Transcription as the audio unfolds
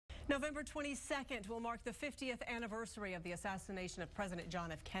November 22nd will mark the 50th anniversary of the assassination of President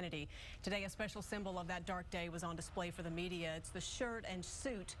John F. Kennedy. Today, a special symbol of that dark day was on display for the media. It's the shirt and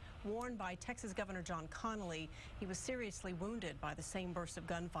suit worn by Texas Governor John Connally. He was seriously wounded by the same burst of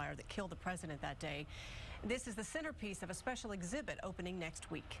gunfire that killed the president that day. This is the centerpiece of a special exhibit opening next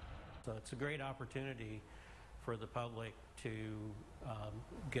week. So it's a great opportunity for the public to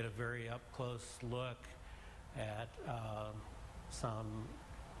get a very up-close look at some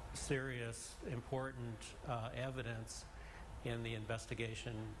serious, important evidence in the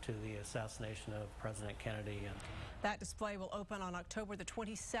investigation to the assassination of President Kennedy. That display will open on October the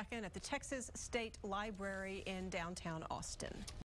 22nd at the Texas State Library in downtown Austin.